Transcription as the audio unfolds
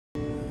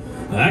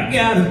I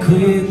gotta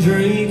quit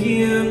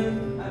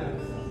drinking.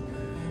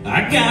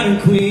 I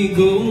gotta quit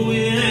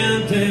going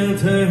out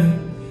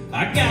downtown.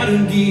 I gotta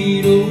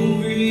get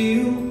over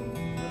you,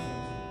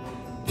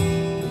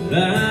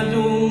 but I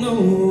don't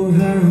know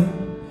how.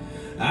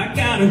 I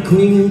gotta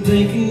quit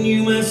thinking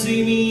you might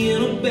see me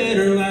in a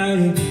better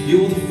light.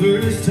 You're the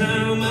first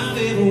time I've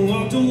ever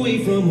walked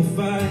away from a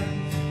fight.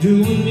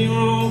 Doing me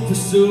wrong for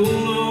so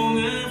long,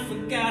 I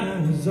forgot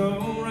I was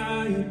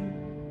alright.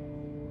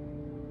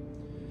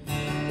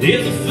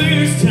 It's the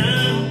first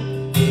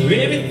time for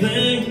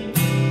everything.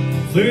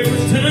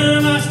 First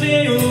time I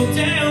stepped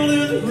down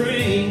to the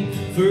ring.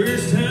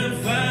 First time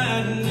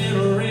fighting and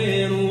I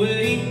ran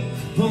away.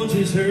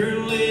 Punches hurt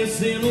less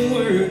than the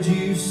words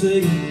you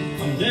say.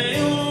 I'm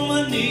down on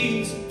my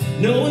knees,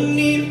 no one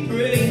need